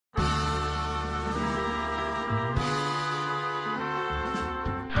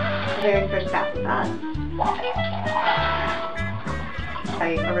very first bath with that.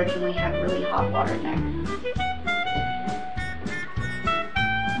 I originally had really hot water in there.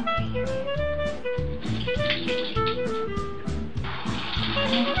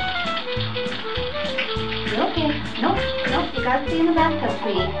 You're okay. Nope, you gotta stay in the bathtub,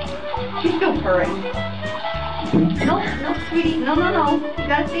 sweetie. She's still purring. Nope, sweetie. No. You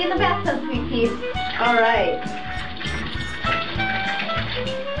gotta stay in the bathtub, sweet peas. Alright.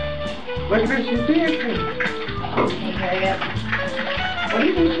 Look at her, she's dancing. Okay, Harriet. What do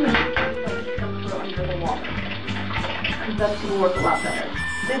you think she would do? Like, come through under the water. Because that's going to work a lot better.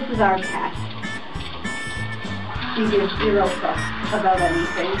 This is our cat. She gives zero fucks about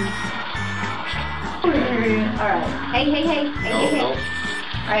anything. Alright. Hey.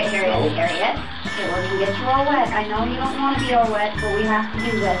 Alright, Harriet. Okay, we're going to get you all wet. I know you don't want to be all wet, but we have to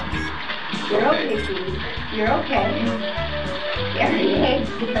do this. You're okay, sweetie. You're okay. Harriet.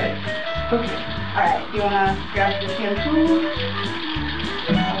 Alright, do you want to grab the shampoo?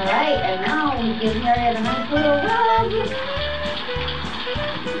 Alright, and now we give Harriet a nice little rub.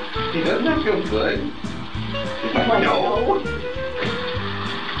 He doesn't that feel good? She's like, no.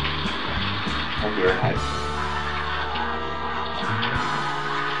 I'll do her head.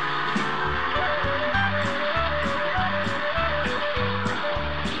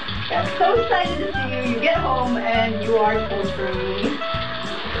 I'm so excited to see you. You get home and you are torturing me.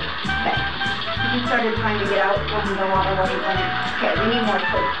 Okay. You started trying to get out when the water wasn't running. Okay, we need more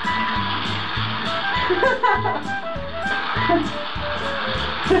soap.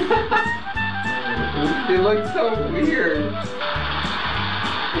 She looks so weird.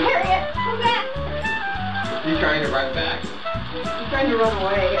 Harriet, come back! She's trying to run back. She's trying to run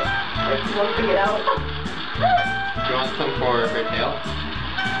away. Or she wants to get out. Do you want some for her tail?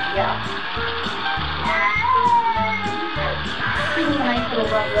 Yeah. This is a nice little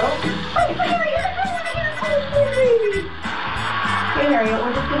rub though. Hey, Harriet! Hey, Harriet,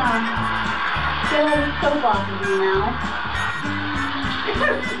 we're just gonna get all this soap off of you now.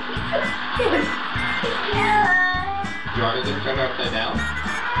 Do you want me to just turn her upside down?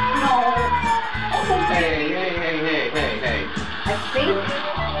 No. Oh, Hey. I think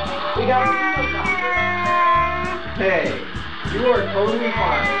we got some soap on. Hey, you are totally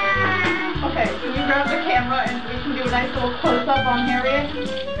fine. Okay, can you grab the camera and we can do a nice little close-up on Harriet?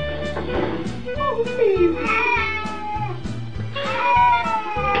 Oh, baby.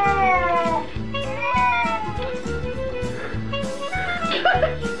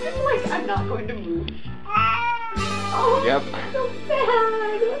 Like, I'm not going to move. Oh, Yep. so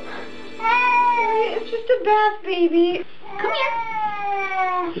bad. Harriet, it's just a bath, baby. Come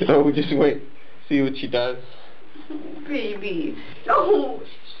here. Oh, just wait. See what she does. Baby. Oh,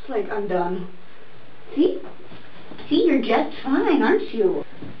 she's just like, I'm done. See, you're just fine, aren't you?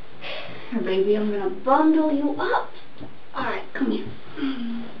 Here, baby, I'm gonna bundle you up. Alright, come here.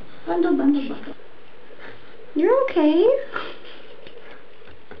 Bundle. You're okay.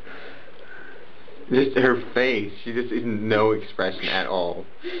 Just her face. She just has no expression at all.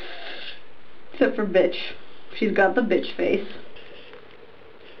 Except for bitch. She's got the bitch face.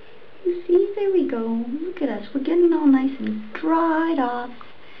 You see, there we go. Look at us. We're getting all nice and dried off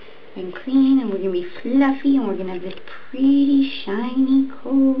and clean, and we're going to be fluffy, and we're going to have this pretty shiny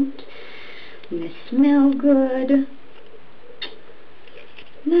coat. We're going to smell good.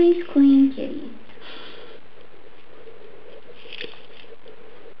 Nice clean kitty.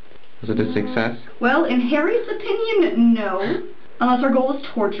 Was it a success? Well, in Harry's opinion, no. Unless our goal is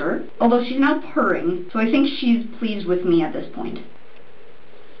torture. Although she's not purring, so I think she's pleased with me at this point.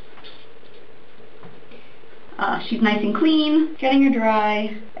 She's nice and clean, getting her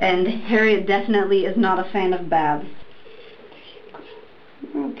dry, and Harriet definitely is not a fan of baths.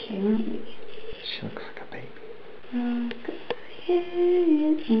 Okay, She looks like a baby.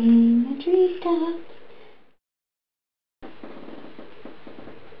 Harriet in the treetop.